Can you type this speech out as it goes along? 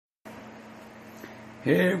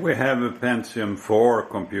Here we have a Pentium 4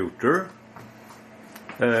 computer.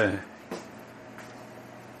 It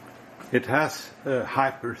has a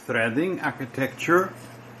hyper-threading architecture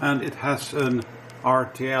and it has an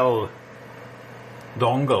RTL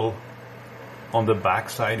dongle on the back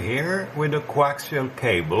side here with a coaxial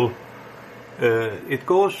cable. It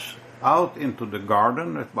goes out into the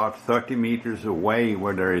garden about 30 meters away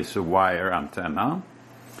where there is a wire antenna.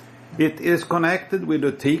 It is connected with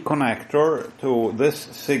a T connector to this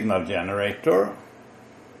signal generator,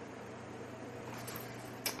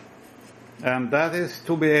 and that is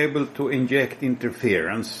to be able to inject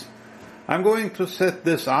interference. I'm going to set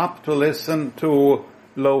this up to listen to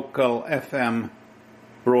local FM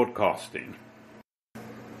broadcasting.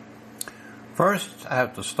 First I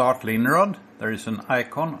have to start Linrod. There is an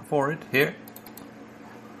icon for it here,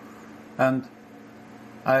 and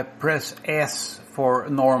I press S for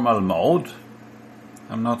normal mode.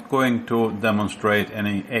 I'm not going to demonstrate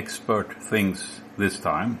any expert things this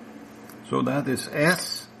time. So that is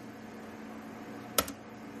S.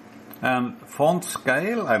 And font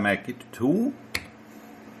scale, I make it 2.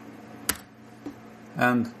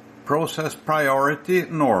 And process priority,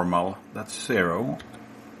 normal, that's 0.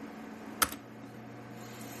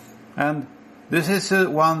 And this is a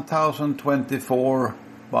 1024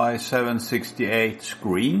 by 768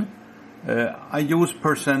 screen. I use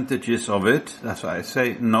percentages of it, as I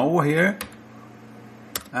say no here,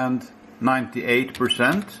 and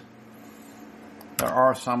 98%. There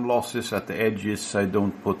are some losses at the edges, so I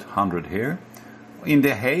don't put 100 here. In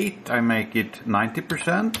the height I make it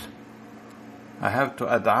 90%. I have to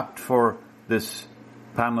adapt for this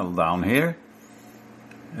panel down here.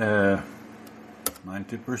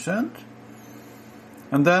 90%.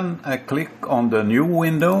 And then I click on the new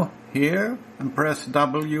window here and press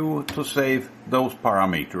W to save those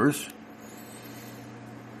parameters.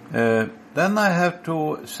 Then I have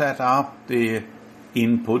to set up the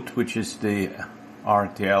input, which is the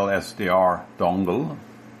RTL-SDR dongle.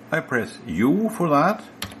 I press U for that,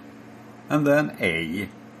 and then A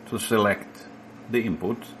to select the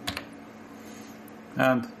input.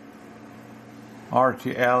 And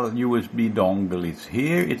RTL USB dongle is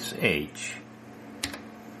here, it's H.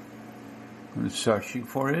 I'm searching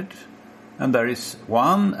for it, and there is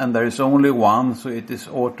one, and there is only one, so it is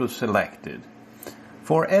auto-selected.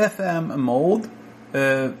 For FM mode,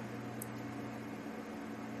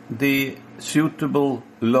 the suitable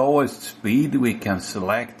lowest speed we can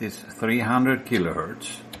select is 300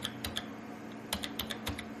 kilohertz.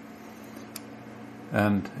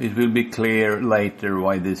 And it will be clear later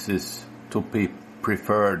why this is to be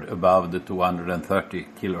preferred above the 230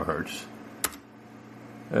 kilohertz.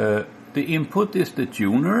 The input is the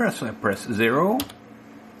tuner, so I press 0.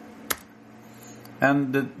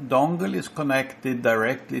 And the dongle is connected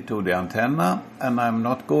directly to the antenna, and I'm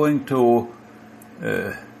not going to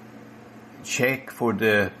check for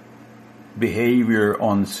the behavior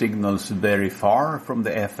on signals very far from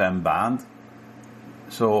the FM band.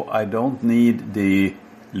 So I don't need the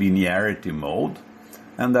linearity mode.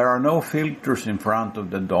 And there are no filters in front of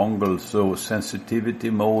the dongle, so sensitivity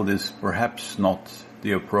mode is perhaps not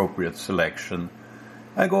the appropriate selection.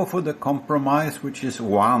 I go for the compromise, which is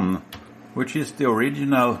 1, which is the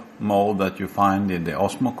original mode that you find in the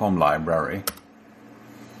Osmocom library.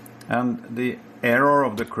 And the error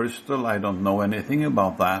of the crystal, I don't know anything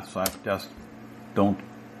about that, so I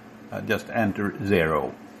just enter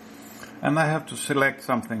 0. And I have to select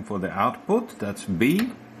something for the output, that's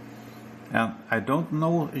B. And I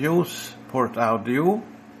don't use port audio,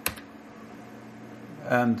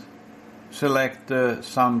 and select the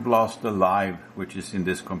Sun Blaster Live, which is in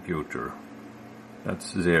this computer.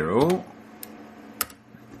 That's 0.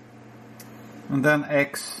 And then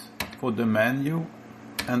X for the menu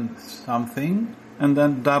and something, and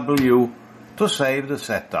then W to save the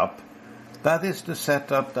setup. That is the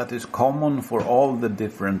setup that is common for all the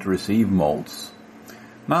different receive modes.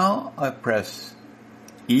 Now I press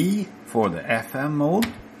E for the FM mode,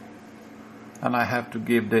 and I have to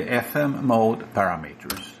give the FM mode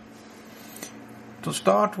parameters. To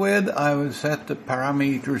start with, I will set the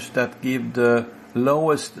parameters that give the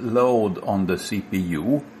lowest load on the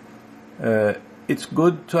CPU. It's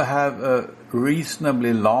good to have a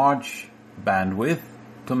reasonably large bandwidth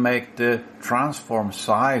to make the transform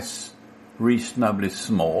size reasonably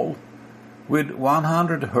small. With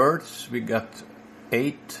 100 Hertz we got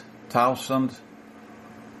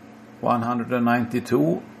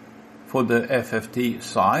 8192 for the FFT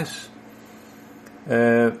size.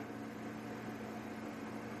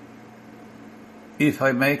 If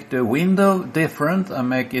I make the window different, I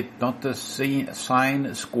make it not the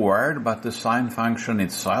sine squared, but the sine function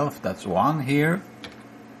itself. That's 1 here.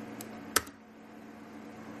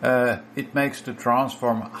 it makes the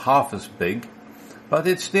transform half as big, but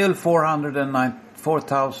it's still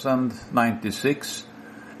 4096,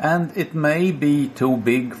 and it may be too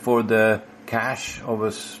big for the cache of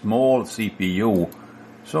a small CPU.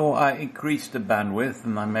 So I increase the bandwidth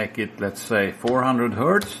and I make it, let's say, 400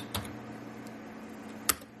 Hertz.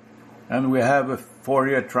 And we have a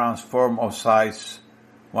Fourier transform of size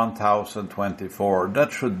 1024.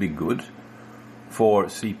 That should be good for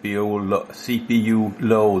CPU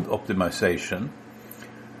load optimization.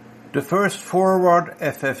 The first forward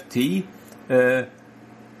FFT,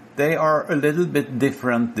 they are a little bit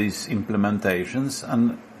different, these implementations,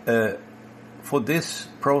 and for this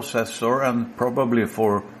processor, and probably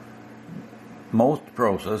for most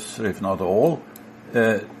processors, if not all,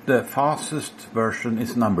 the fastest version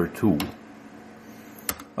is number 2.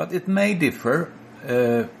 But it may differ,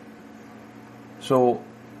 so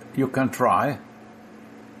you can try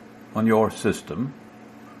on your system.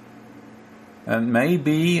 And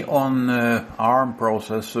maybe on ARM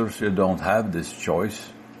processors you don't have this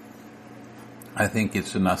choice. I think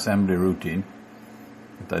it's an assembly routine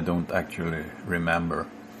that I don't actually remember.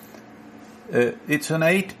 It's an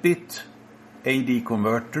 8-bit AD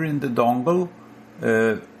converter in the dongle.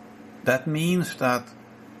 That means that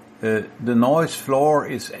the noise floor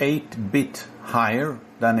is 8-bit higher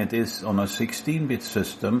than it is on a 16-bit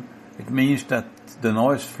system. It means that the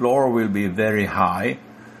noise floor will be very high.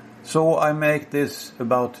 So I make this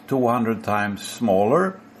about 200 times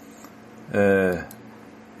smaller.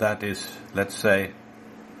 That is, let's say,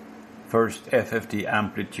 first FFT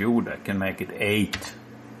amplitude, I can make it 8.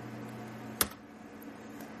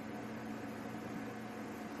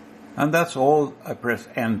 And that's all. I press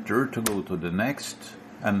enter to go to the next,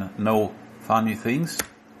 and no funny things.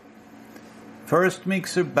 First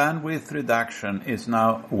mixer bandwidth reduction is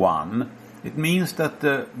now 1. It means that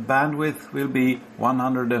the bandwidth will be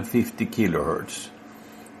 150 kilohertz.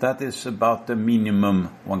 That is about the minimum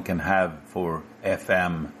one can have for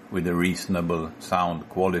FM with a reasonable sound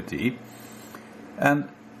quality. And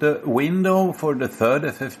the window for the third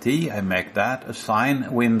FFT, I make that a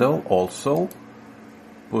sine window also.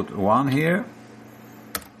 Put 1 here.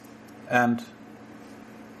 And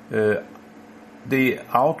the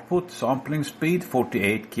output sampling speed,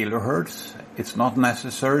 48 kilohertz. It's not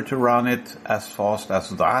necessary to run it as fast as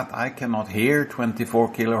that. I cannot hear 24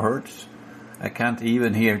 kilohertz. I can't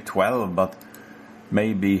even hear 12, but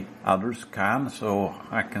maybe others can, so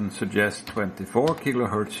I can suggest 24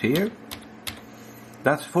 kilohertz here.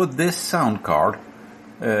 That's for this sound card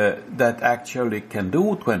that actually can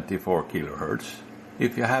do 24 kilohertz.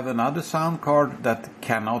 If you have another sound card that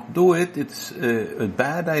cannot do it, it's a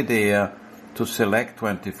bad idea to select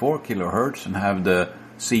 24 kilohertz and have the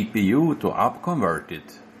CPU to up convert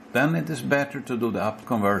it. Then it is better to do the up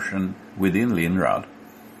conversion within Linrad.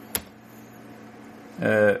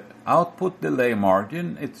 Output delay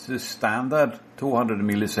margin, it's a standard 200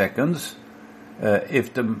 milliseconds.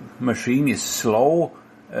 If the machine is slow,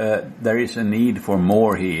 there is a need for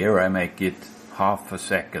more here. I make it half a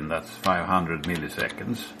second, that's 500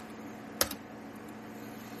 milliseconds.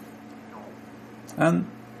 And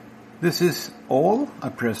this is all. I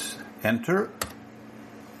press enter.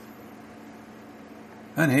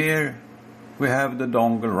 And here we have the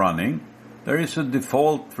dongle running. There is a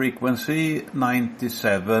default frequency,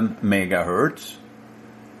 97 megahertz.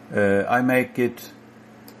 I make it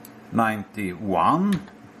 91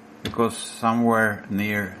 because somewhere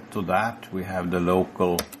near to that we have the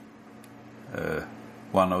local,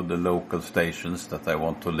 one of the local stations that I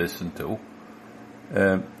want to listen to.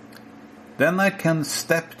 Then I can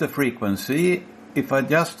step the frequency. If I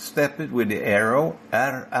just step it with the arrow,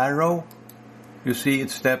 you see it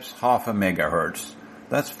steps half a megahertz.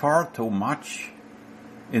 That's far too much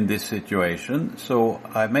in this situation, so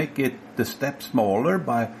I make it the step smaller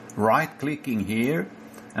by right-clicking here,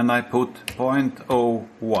 and I put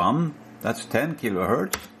 0.01, that's 10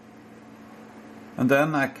 kilohertz, and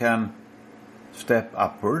then I can step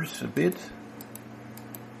upwards a bit.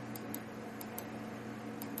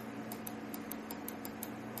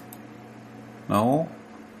 No,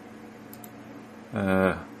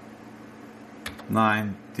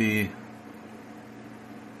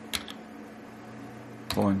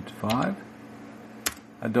 90.5.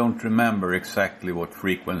 I don't remember exactly what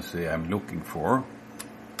frequency I'm looking for.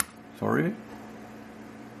 Sorry.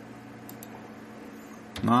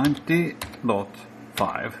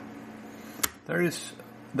 90.5.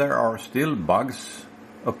 There are still bugs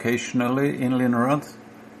occasionally in Linrad.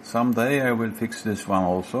 Someday I will fix this one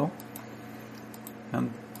also.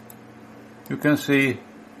 And you can see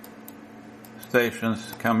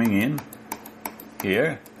stations coming in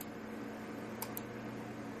here.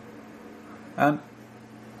 And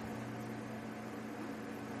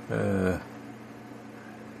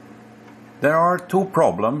there are two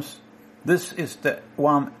problems. This is an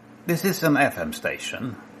FM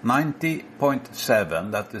station,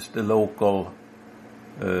 90.7, that is the local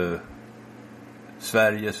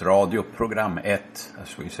Sveriges Radio program 1,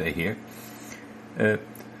 as we say here.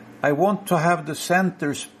 I want to have the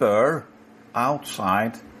center spur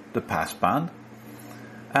outside the passband,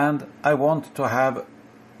 and I want to have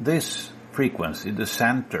this frequency, the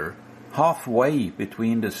center, halfway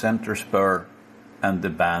between the center spur and the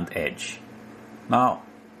band edge. Now,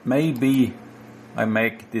 maybe I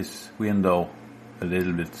make this window a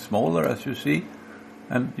little bit smaller, as you see,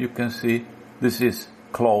 and you can see this is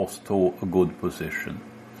close to a good position.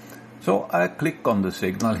 So I click on the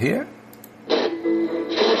signal here,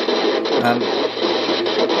 and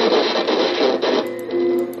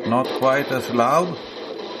not quite as loud,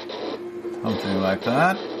 something like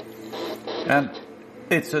that, and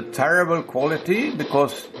it's a terrible quality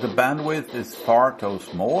because the bandwidth is far too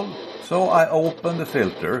small, so I open the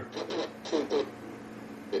filter.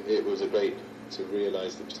 It was a great to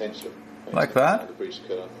realize the potential. Like that. The bridge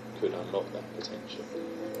could unlock that potential.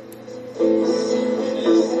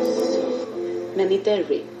 Men i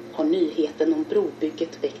Derry har nyheten om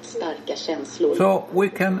brobygget väckt starka känslor. So we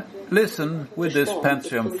can listen with this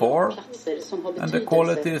Pentium 4, and the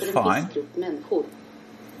quality is fine.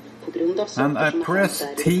 And I press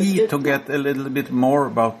T to get a little bit more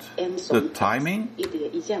about the timing.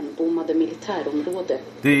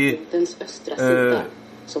 The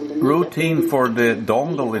routine for the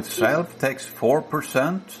dongle itself takes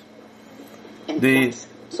 4%. The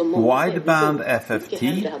wideband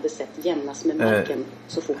FFT,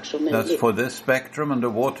 that's for this spectrum and the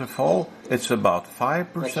waterfall, it's about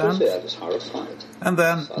 5%. And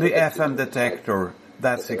then the FM detector,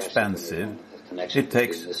 that's expensive. It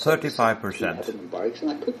takes 35%. And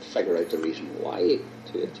I couldn't figure out the reason why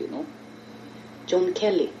to it, you know. John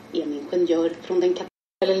Kelly, elingenjör från den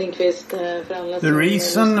The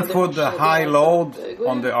reason for the high load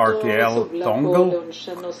on the RTL dongle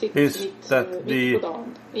is that the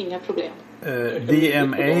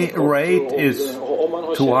DMA rate is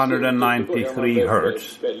 293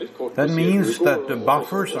 Hertz. That means that the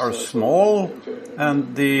buffers are small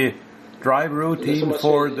and the drive routine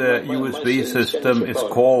for the USB system is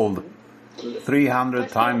called 300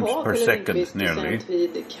 times per second nearly.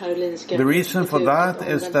 The reason for that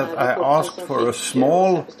is that I asked for a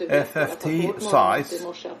small FFT size,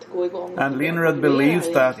 and Linrad believes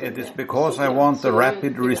that it is because I want a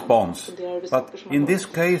rapid response. But in this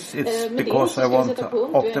case it's because I want to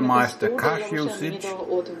optimize the cache usage.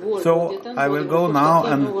 So I will go now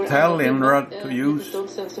and tell Linrad to use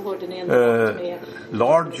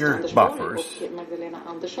larger buffers.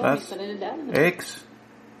 That's X,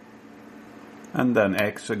 and then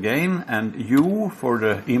X again, and U for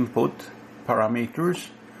the input parameters.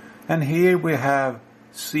 And here we have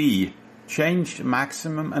C, change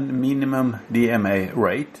maximum and minimum DMA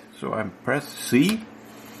rate. So I press C,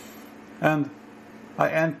 and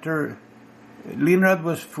I enter. Linrad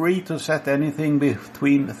was free to set anything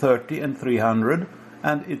between 30 and 300,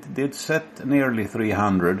 and it did set nearly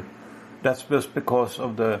 300. That's just because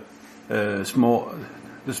of the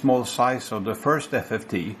small size of the first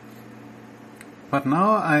FFT. But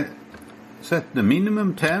now I set the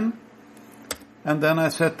minimum 10, and then I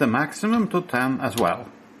set the maximum to 10 as well.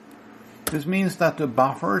 This means that the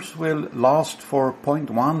buffers will last for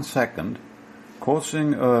 0.1 second,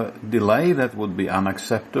 causing a delay that would be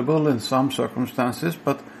unacceptable in some circumstances,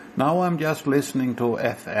 but now I'm just listening to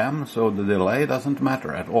FM, so the delay doesn't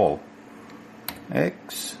matter at all.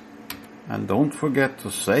 X, and don't forget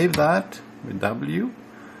to save that with W,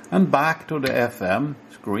 and back to the FM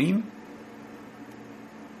screen,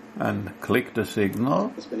 and click the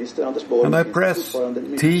signal, and I press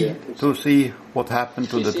T to see what happened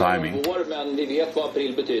to the timing.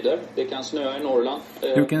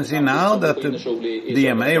 You can see now that the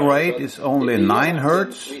DMA rate is only 9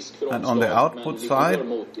 Hertz, and on the output side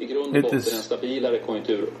it is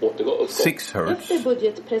 6 Hertz.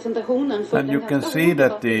 And you can see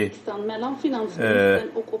that the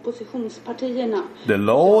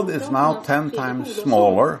load is now 10 times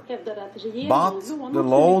smaller, but the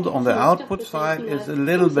load on the output side is a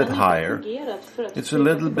little bit higher. It's a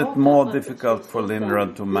little bit more difficult for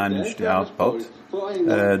Linrad to manage the output.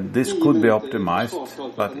 This could be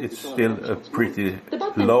optimized, but it's still a pretty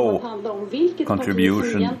low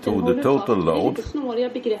contribution to the total load.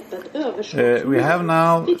 We have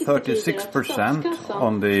now 36%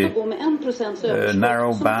 on the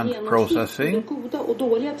narrow band processing.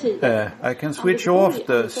 I can switch off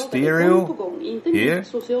the stereo nog, inte here,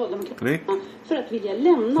 minst Socialdemokraterna, click. för att vilja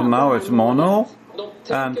lämna. So now it's mono, De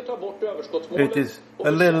and tänker ta bort överskottsmålet it is och a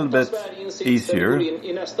little försätta bit Sverige i en sits där vi går easier. in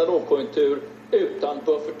i nästa lågkonjunktur utan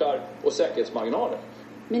buffertar och säkerhetsmarginaler.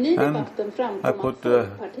 Men i And debatten I framkom put att the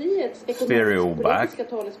Folkpartiets ekonomisk-politiska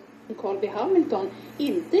talesman Carl B. Hamilton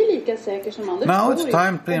inte är lika säker som Anders Now Borg it's time to om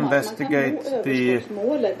att man kan investigate nå the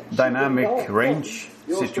överskottsmålet dynamic 2018. range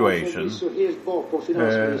situation. Helt bakom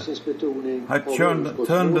finansministerns betoning I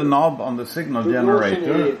turned the knob on the signal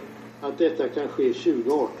generator. Att detta kan ske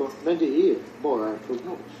 2018, men det är bara en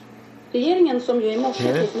prognos. Regeringen som ju i morse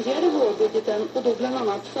Yes. presenterade vårbudgeten och då bland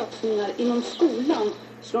annat satsningar inom skolan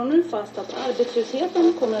slår nu fast att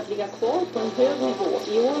arbetslösheten kommer att ligga kvar på en hög nivå.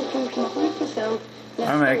 I år 7,7%.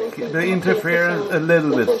 I make the interference a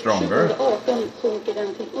little bit stronger. 2018 sjunker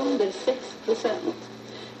den till under 6%.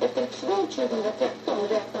 Efter ett svagt 2013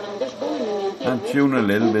 räknar Anders Borg med en And tune a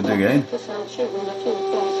little bit again.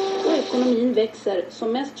 2014 och ekonomin växer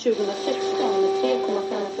som mest 2016 med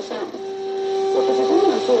 3,5%.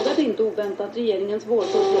 Oppositionen frågade inte oväntat regeringens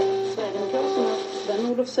vårbudget. Sverigedemokraterna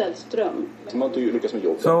Sven-Olof Sällström. Man har inte lyckats med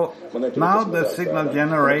jobbet. So Man har inte now lyckats med the välfärden. signal Man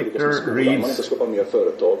har inte lyckats med generator skolan. Man har inte reads skapat mer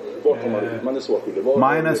företag. Vart har man är svarskyldig. Var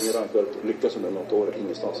har minus- regeringen Reinfeldt lyckats under något år?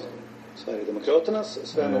 Ingenstans. Sverigedemokraternas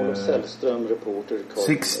Sven-Olof Sällström, reporter Carl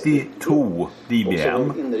 62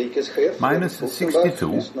 dBm. inrikeschef Minus 62.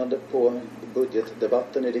 lyssnade på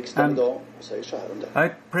budgetdebatten i riksdagen And idag och säger så här om det. I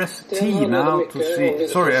press T now to see,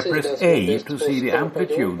 sorry, I press A to see the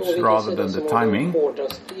amplitudes rather than the timing.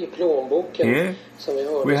 Here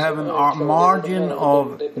we have a margin of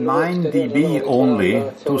 9 dB only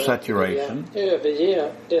to saturation. Överge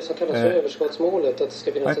det som kallas för överskottsmålet, att det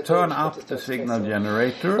ska finnas I ett turn överskott up the i signal statskassan.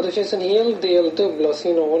 generator. Och det finns en hel del dubbla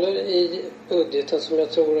signaler i budgeten som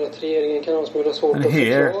jag tror att regeringen kan ha som är svårt And att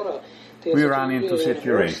here förklara. we run into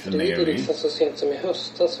situation i theory. riksdagen så sent som i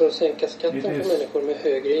höstas för att sänka skatten It för is människor med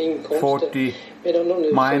högre inkomster. 40 medan de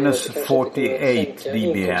nu minus säger att det kanske inte kommer att 48 sänka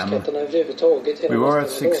dBm. inkomstskatterna överhuvudtaget hela We were at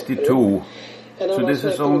nästa mandatperiod. 62. En So annan this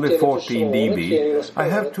sak is är only att 14 försvaret, dB. regeringen har I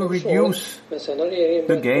sparat have to på försvaret, reduce men sen har regeringen the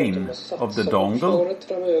börjat gain prata om att satsa of the på dongle. försvaret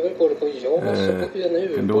framöver, både på JAS och på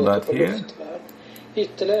UNU, can do både that på here. luftvärn.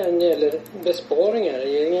 Ytterligare en gäller besparingar.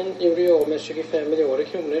 Regeringen gjorde ju av med 25 miljarder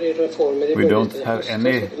kronor i reformer i We budgeten don't i have höstas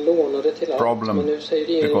any och lånade till allt. problem Men nu säger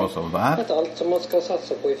regeringen because of that. att allt som man ska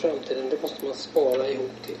satsa på i framtiden, det måste man spara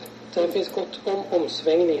ihop till. Så det finns gott om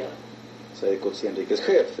omsvängningar. Säger KTs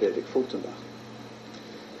inrikeschef Fredrik Fotenberg.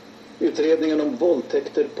 Utredningen om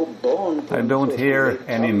våldtäkter på barn på I don't hear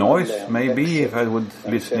any noise. Maybe if I would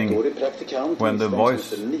listening when the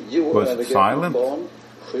voice was silent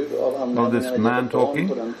of this man talking.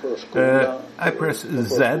 I press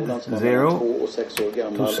Z0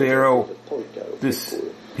 to zero this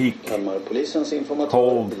peak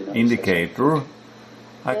hold indicator.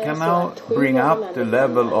 I can now bring up the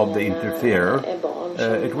level of the interferer.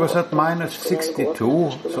 It was at minus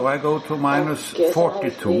 62, so I go to minus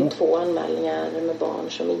 42.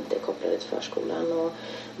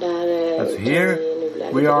 As here,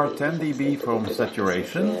 we are 10 dB from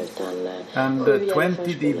saturation and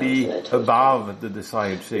 20 dB above the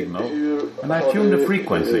desired signal. And I tune the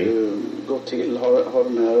frequency. Gått till, har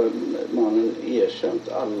den här mannen erkänt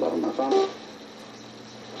alla de här fallen?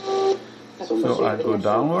 So I go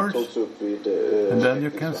downwards, and then you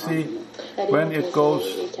can see when it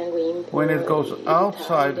goes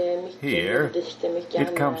outside here,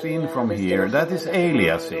 it comes in from here. That is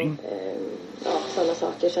aliasing.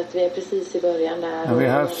 And we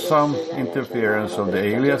have some interference of the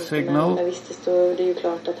alias signal.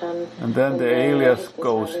 And then the alias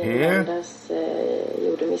goes here,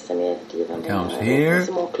 comes here,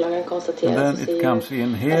 and then it comes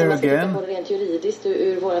in here again. The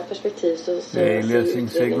aliasing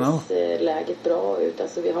signal.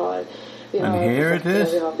 And here it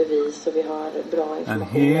is. And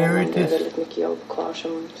here it is.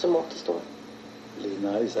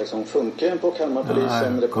 Lina Isaksson Funke på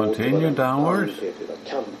Kalmarpolisen. Continue downwards.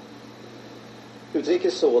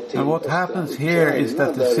 And what happens here is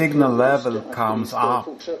that the signal level comes up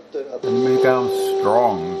and becomes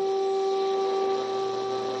strong.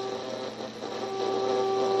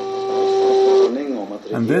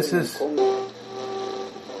 And this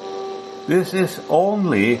is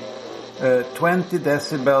only 20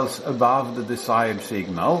 decibels above the desired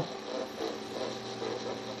signal.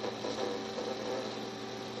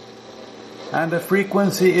 And the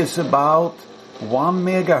frequency is about 1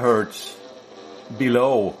 megahertz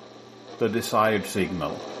below the desired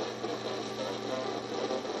signal.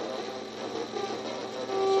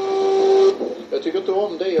 Jag tycker inte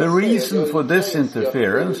om The reason for this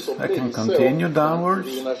interference, I can continue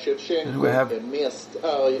downwards, and we have the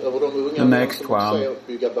next one.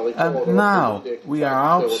 And now we are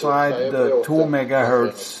outside the 2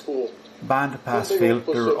 megahertz bandpass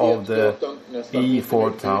filter of the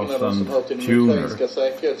E4000 tuner.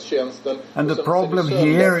 And the problem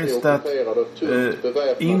here is that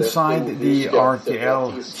inside the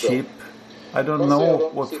RTL chip, I don't know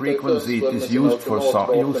what frequency it is used for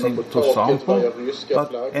using to sample,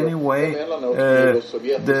 but anyway,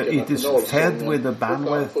 it is fed with a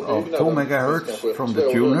bandwidth of 2 megahertz from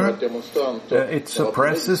the tuner. It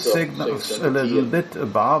suppresses signals a little bit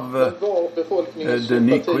above the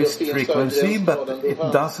Nyquist frequency, but it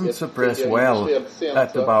doesn't suppress well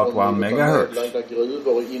at about 1 megahertz.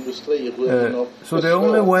 So the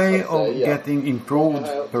only way of getting improved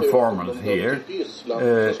performance here is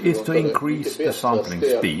to increase the sampling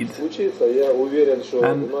speed,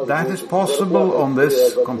 and that is possible on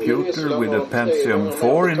this computer with a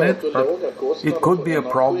Pentium4 in it, but it could be a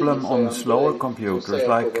problem on slower computers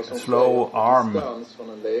like slow ARM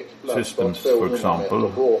systems, for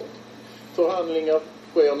example. So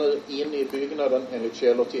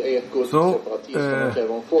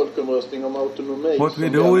what we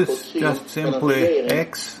do is just simply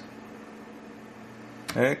X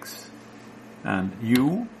and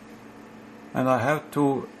U, and I have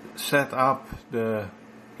to set up the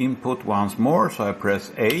input once more, so I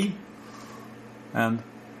press A and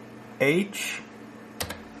H,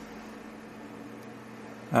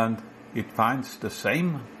 and it finds the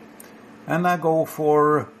same, and I go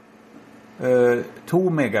for 2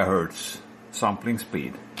 megahertz sampling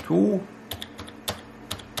speed. 2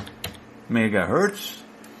 megahertz,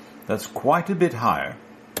 that's quite a bit higher,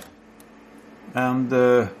 and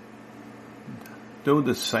do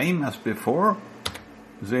the same as before,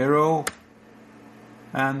 0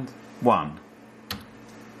 and 1,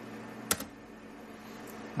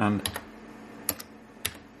 and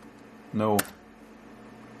no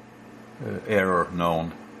error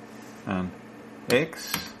known, and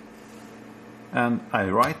X, and I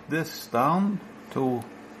write this down to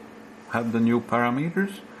have the new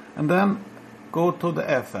parameters, and then go to the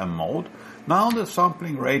FM mode. Now the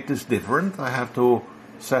sampling rate is different. I have to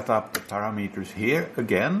set up the parameters here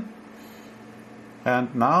again,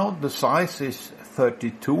 and now the size is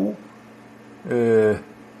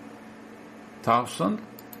 32,000,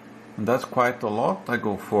 and that's quite a lot. I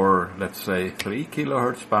go for, let's say, 3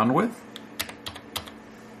 kilohertz bandwidth,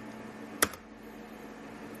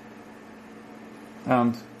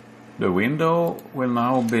 and the window will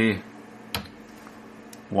now be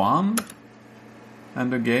 1,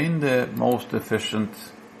 and again the most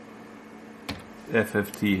efficient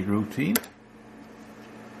FFT routine,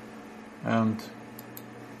 and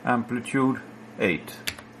amplitude 8.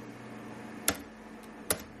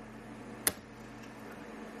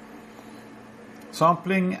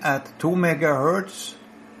 Sampling at 2 megahertz.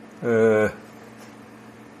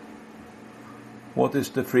 What is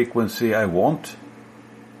the frequency I want?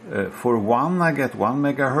 For 1 I get 1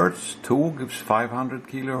 megahertz, 2 gives 500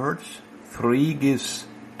 kilohertz, 3 gives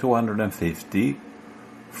 250,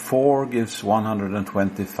 4 gives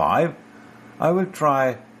 125. I will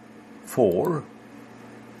try 4.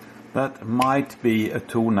 That might be a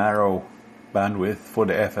too narrow bandwidth for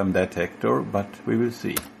the FM detector, but we will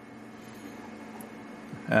see.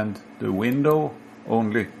 And the window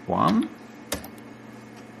only 1,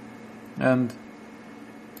 and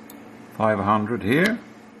 500 here,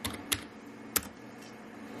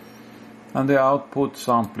 and the output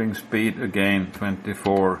sampling speed again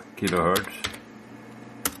 24 kilohertz.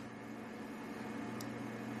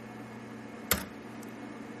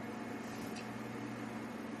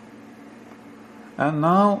 And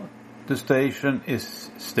now the station is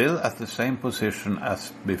still at the same position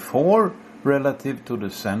as before relative to the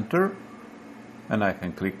center, and I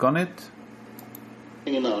can click on it.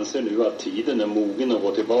 And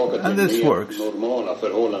this works. And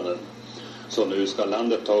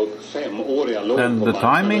the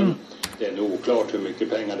timing,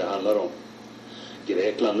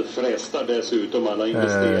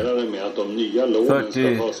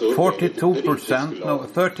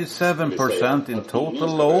 in total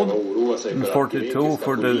load, and 42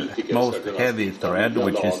 for the most heavy thread,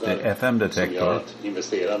 which is the FM detector.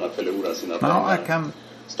 Now I can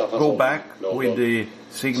go back with the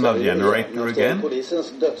signal generator again.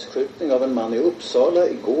 Polisens dödsskjutning av en man i Uppsala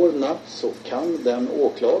igår natt, så kan den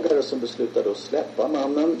åklagare som beslutade att släppa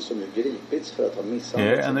mannen som ju gripits för att ha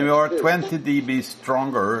misshandlat. Yeah, and we are 20 dB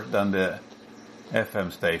stronger than the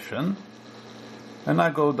FM station. And I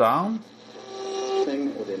go down.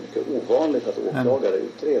 Och det är mycket ovanligt att åklagare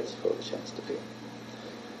utreds för tjänstefel.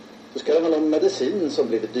 Så ska det handla om medicin som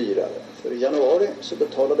blivit dyrare. För i januari så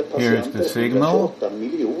betalade patienter 128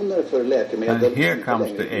 miljoner för läkemedel. And here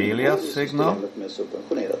comes the alias signal. Med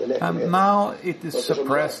subventionerade läkemedel. And now it is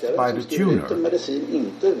suppressed by the tuner. Medicin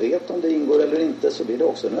inte vet om det ingår eller inte, så blir det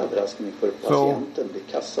också en överraskning för patienten vid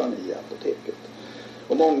kassan i apoteket.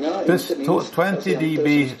 Och många, this 20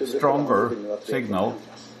 dB stronger signal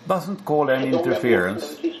doesn't call any interference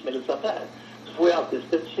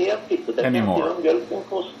anymore.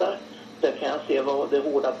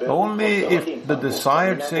 Only if the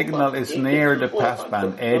desired signal is near the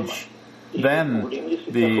passband edge, then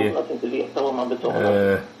the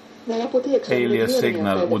alias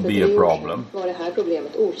signal would be a problem.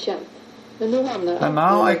 And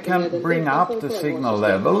now I can bring up the signal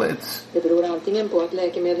level. It's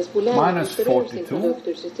minus 42.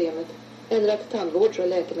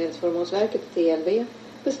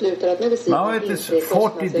 Now it is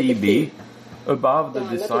 40 dB above the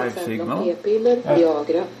desired signal at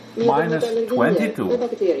minus 22.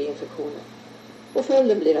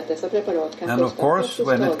 And of course,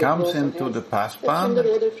 when it comes into the passband,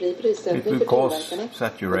 it will cause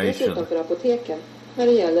saturation.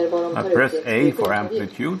 I press A for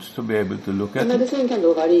amplitudes to be able to look at it.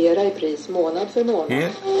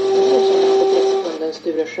 Here.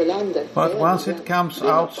 But once it comes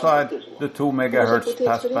outside the 2 megahertz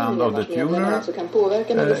passband of the tuner,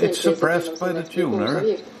 it's suppressed by the tuner,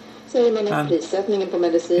 and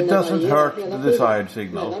it doesn't hurt the desired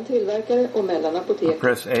signal. I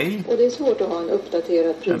press A, and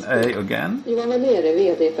A again,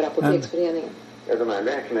 and de här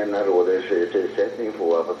läkemedlen råder fri prissättning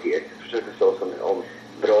på apotek. Försöker stå om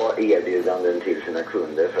bra erbjudanden till sina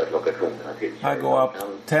kunder för att locka kunderna till sig. I go up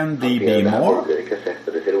 10 dB more. Olika sätt,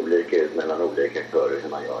 och det ser olika ut mellan olika aktörer hur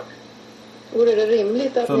man gör.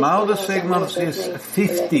 So now the signals is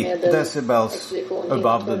 50 decibels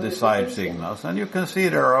above the desired signals, and you can see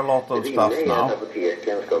there are a lot of stuff now.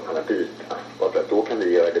 Apoteken ska kunna byta, för att då kan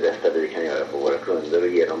vi göra det bästa vi kan göra för våra kunder och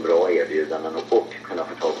ge dem bra erbjudanden och kunna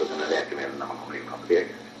få tag på sina läkemedel när man kommer in på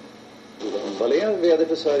apoteket. Ivan Wallén, vd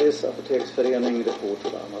för Sveriges apoteksförening,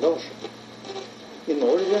 reporter Anna Larsson. I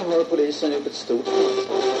Norge har polisen gjort ett stort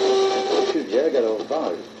tjuvjägare av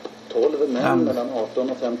varg. 12 män mellan 18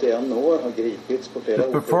 och 51 år har gripits på flera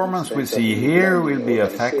The performance we see here will be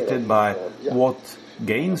affected by what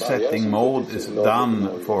gain setting mode is done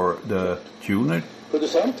for the tuner.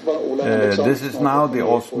 This is now the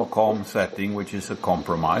Osmocom setting, which is a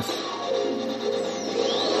compromise.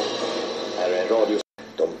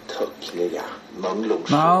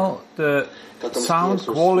 Now the sound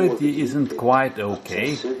quality isn't quite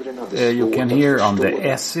okay. You can hear on the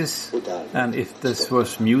S's, and if this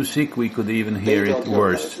was music we could even hear it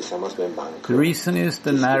worse. The reason is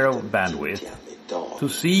the narrow bandwidth. To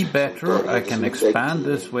see better I can expand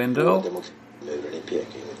this window,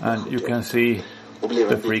 and you can see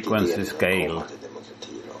the frequency scale.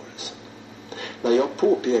 När jag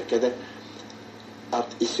påpekade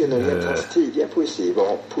att i synnerhet hans tidiga poesi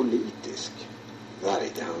var politisk.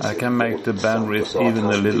 I can make the bandwidth even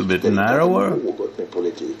a little bit narrower.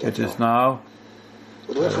 It is now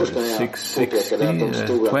 660,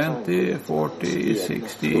 20, 40,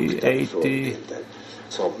 60, 80,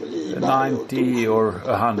 90 or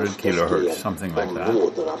 100 kilohertz, something like that.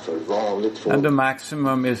 And the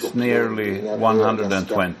maximum is nearly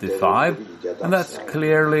 125, and that's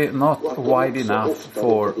clearly not wide enough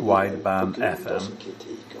for wideband FM.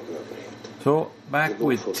 So back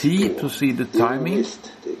with T to see the timing,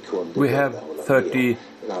 we have 37%.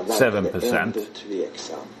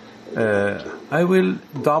 I will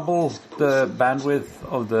double the bandwidth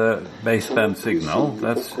of the baseband signal,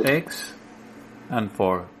 that's X, and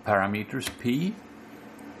for parameters P,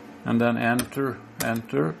 and then enter,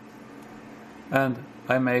 and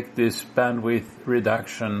I make this bandwidth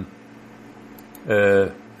reduction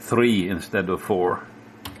 3 instead of 4.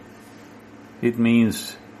 It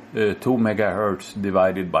means 2 megahertz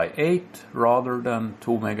divided by 8 rather than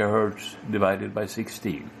 2 megahertz divided by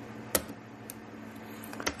 16.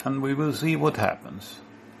 And we will see what happens.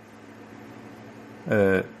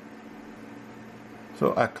 So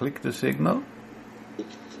I click the signal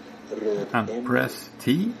and press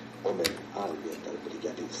T.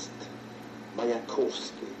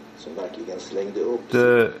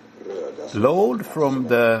 The load from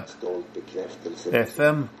the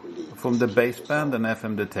FM, from the baseband and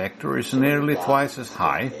FM detector is nearly twice as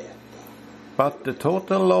high, but the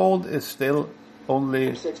total load is still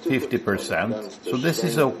only 50%, so this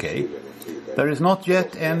is okay. There is not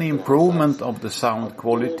yet any improvement of the sound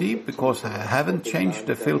quality because I haven't changed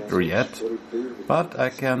the filter yet, but I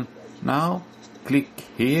can now click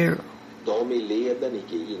here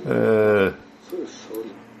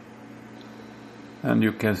And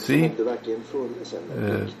you can see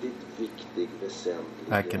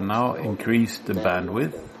I can now increase the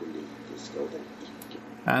bandwidth,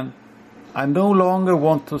 and I no longer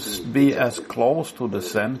want to be as close to the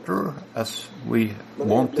center as we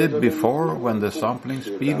wanted before when the sampling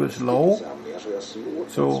speed was low.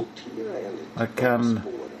 So I can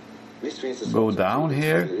go down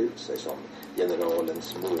here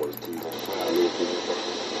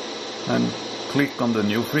and click on the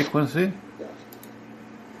new frequency.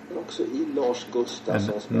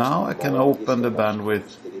 And now I can open the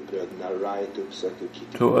bandwidth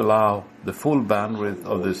to allow the full bandwidth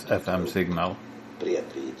of this FM signal.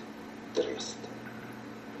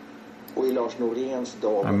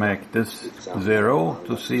 I make this 0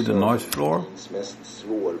 to see the noise floor,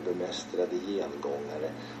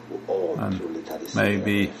 and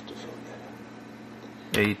maybe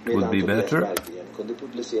 8 would be better.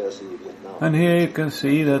 And here you can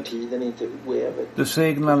see that the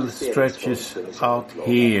signal stretches out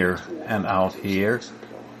here and out here,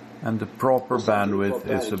 and the proper bandwidth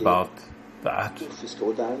is about that.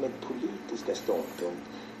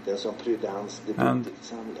 And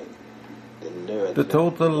the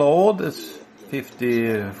total load is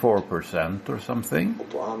 54% or something.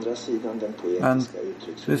 And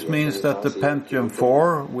this means that the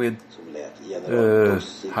Pentium4 with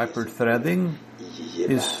hyperthreading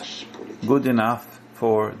is good enough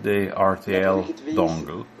for the RTL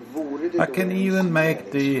dongle. I can even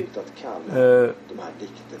make the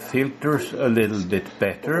filters a little bit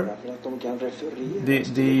better.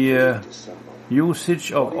 The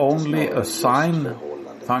usage of only a sine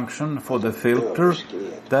function for the filter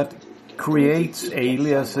that creates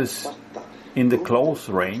aliases in the close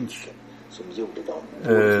range,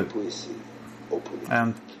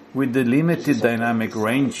 and with the limited dynamic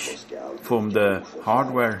range from the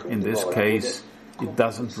hardware in this case, it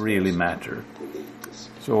doesn't really matter.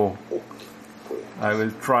 So I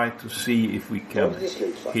will try to see if we can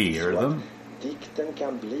hear them. Dikten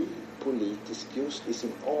kan bli politisk just i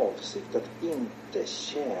sin avsikt att inte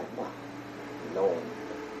tjäna någon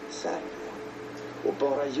särskild. Och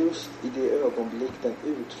bara just i det ögonblick den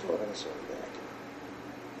utför en sån väg.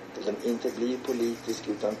 Den inte blir politisk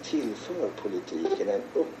utan tillför politiken en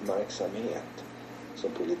uppmärksamhet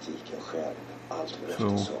som politiken själv alltför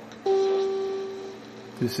ofta saknar.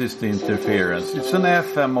 This is the interference. It's an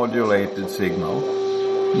FM modulated signal.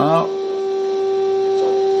 Now,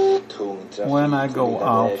 when I go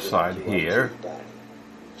outside here,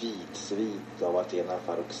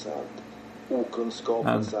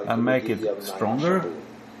 and I make it stronger,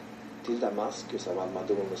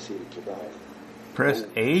 press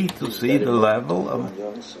A to see the level and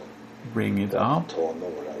bring it up.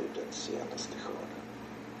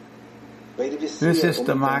 This is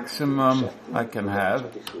the maximum I can have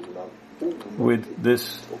with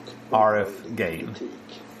this RF gain.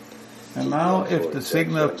 And now if the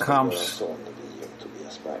signal comes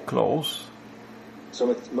close,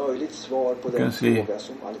 you can see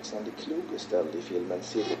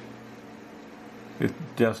it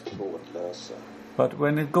just, but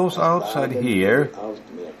when it goes outside here,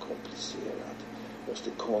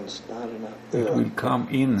 it will come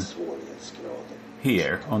in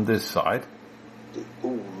here on this side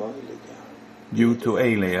due to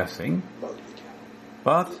aliasing,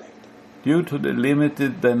 but due to the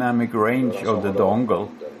limited dynamic range of the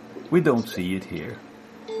dongle, we don't see it here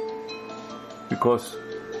because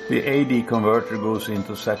the AD converter goes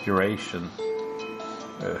into saturation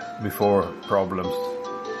before problems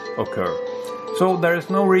occur. So there is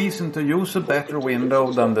no reason to use a better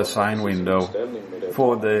window than the sine window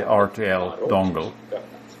for the RTL dongle.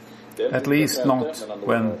 At least not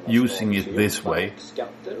when using it this way.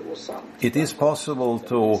 It is possible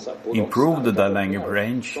to improve the dynamic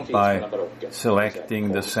range by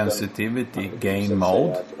selecting the sensitivity gain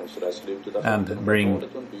mode and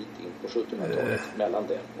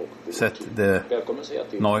set the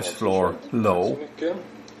noise floor low,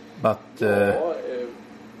 but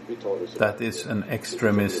that is an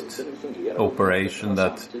extremist operation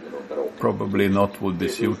that probably not would be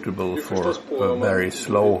suitable for a very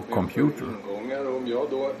slow computer.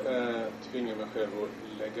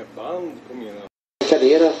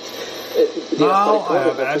 Now I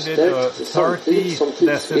have added a 30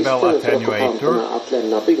 decibel attenuator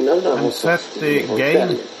and set the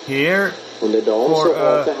gain here for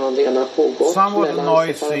a somewhat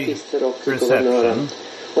noisy reception.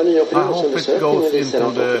 I hope it goes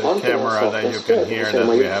into the camera that you can hear that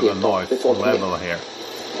we have a noise level here.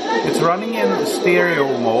 It's running in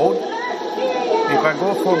stereo mode. If I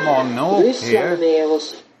go for mono here,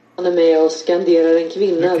 Han är med och skanderar en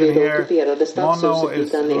kvinna vid det ockuperade stadshuset i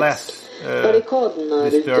Donetsk. Barrikaderna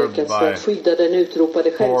har utökats för att skydda den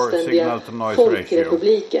utropade självständiga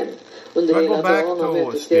folkrepubliken. Under hela dagen har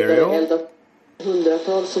mötesledare eldat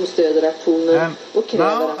hundratals som stöder aktionen och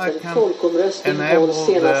kräver att en folkomröstning hålls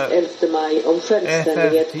senast 11 maj om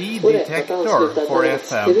självständighet och rätt att ansluta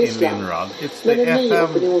Donetsk till Ryssland. Men en ny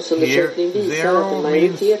opinionsundersökning visar att en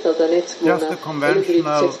majoritet av Donetskborna, eller drygt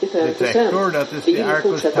 65%, vill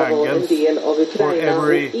fortsätta vara en del av Ukraina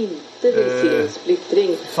och inte vill se en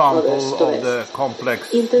splittring av öst och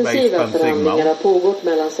väst. Intensiva förhandlingar har pågått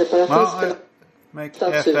mellan separatisterna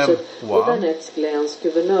stadshuset och Donetsk läns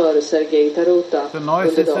guvernör Sergej Taruta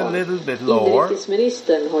under dagen.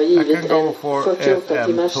 Inrikesministern har givit en 48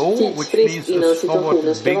 timmars tidsfrist innan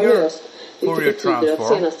situationen ska vara löst, vilket betyder att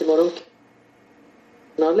senast imorgon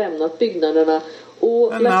har lämnat byggnaderna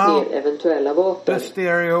och lagt ner eventuella vapen.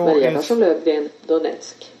 Maria Larsson-Lövgren,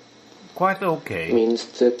 Donetsk.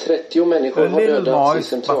 Minst 30 människor har dödats i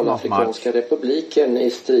Centralafrikanska republiken i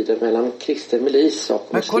striden mellan kristen milis och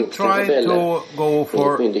muslimska rebeller.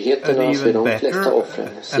 Enligt myndigheterna så är de flesta offren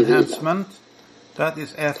civila.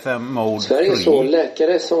 Sverige så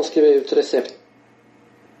läkare som skriver ut recept.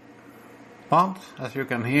 But as you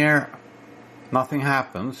can hear, nothing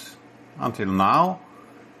happens until now.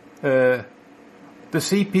 The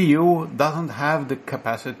CPU doesn't have the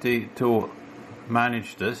capacity to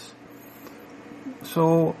manage this.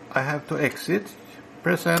 So I have to exit,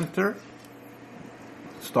 press enter,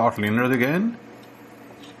 start Linrod again,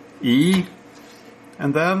 E,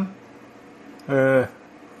 and then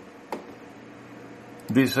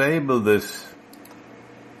disable this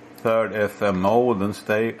third FM mode and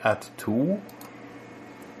stay at 2.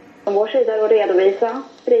 Från vår sida att redovisa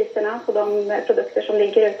priserna på de produkter som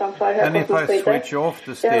ligger utanför högkostnadsskyddet.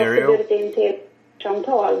 Jag har bjudit in till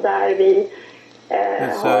samtal där vi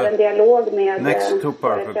har en dialog med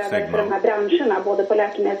företrädare för de här branscherna, både på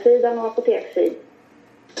läkemedelssidan och apotekssidan.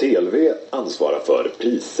 TLV ansvarar för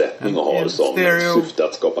prissättning och har som syfte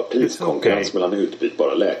att skapa priskonkurrens mellan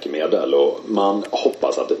utbytbara läkemedel, och man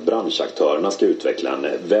hoppas att branschaktörerna ska utveckla en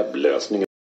webblösning